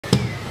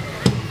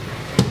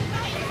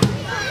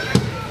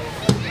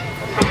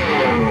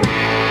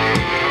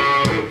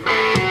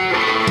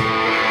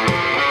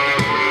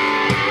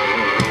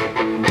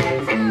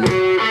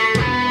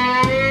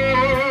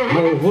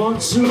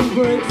want to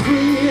break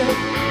free.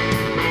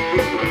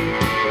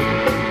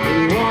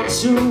 Want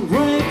to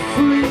break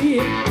free.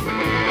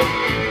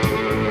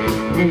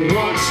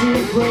 Want to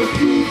break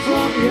free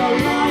from your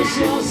lies.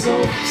 You're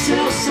so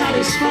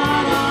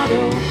self-satisfied, I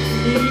don't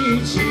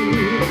need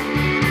you.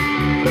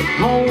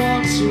 I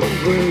want to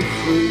break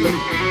free.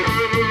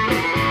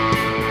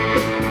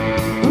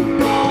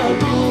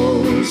 God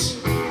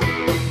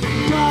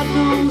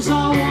knows I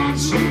want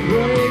to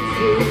break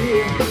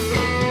free.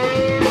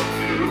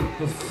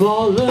 I've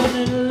fallen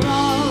in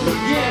love,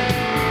 yeah.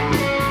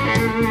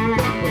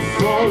 I've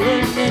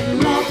fallen in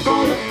love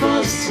for the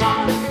first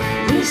time.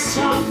 This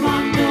time I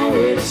know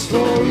it's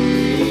for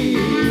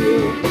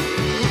real.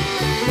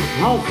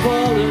 I've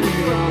fallen in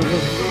love.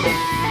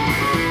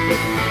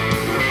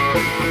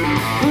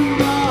 And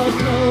God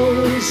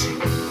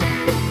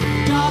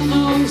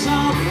knows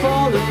I've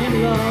fallen in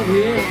love,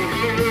 yeah.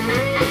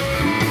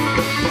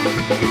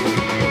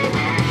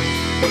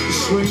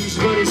 Strange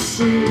but it's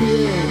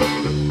true, yeah.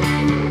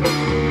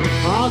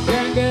 I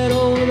can't get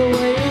over the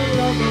way you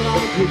love me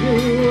like you do.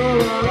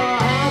 Well, I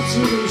have to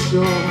be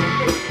sure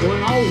when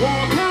I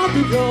walk out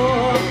the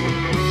door.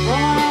 I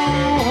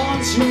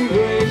want to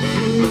break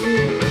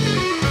free.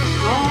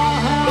 I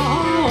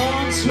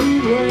want to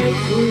break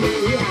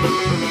free.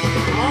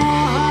 I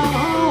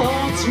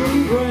want to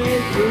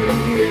break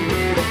free.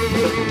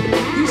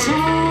 It's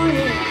hard,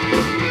 yeah.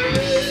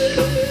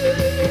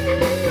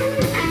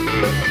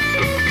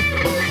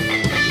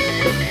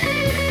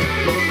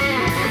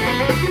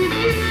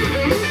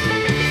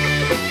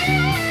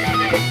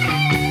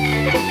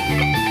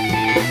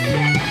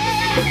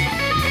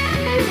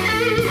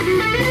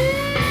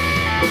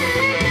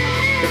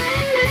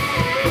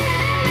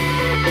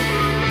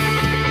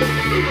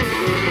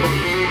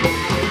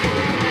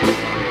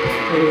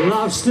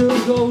 Life still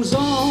goes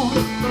on.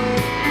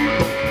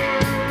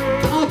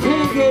 I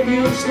can't get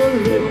used to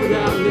living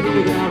without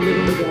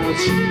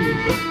you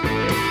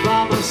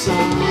by my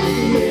side,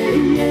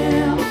 yeah,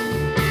 yeah.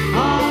 I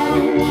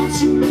don't want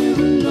to live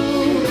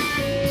alone.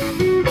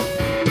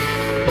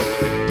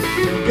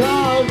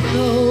 God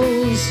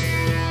knows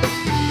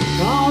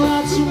I'll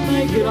have to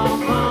make it on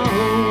my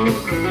own.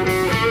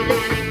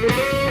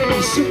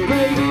 So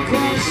baby,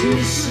 can't you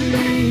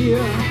see?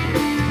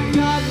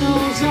 God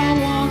knows I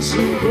want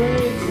to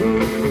break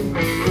through.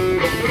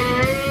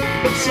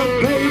 So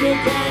baby,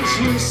 can't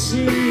you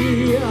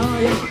see?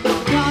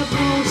 God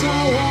knows I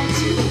want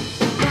to.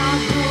 God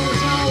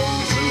knows I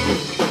want to.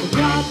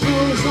 God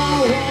knows I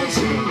want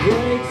to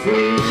break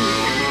free.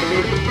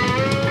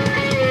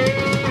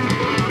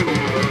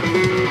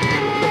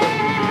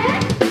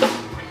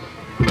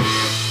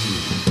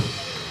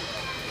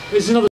 Here's another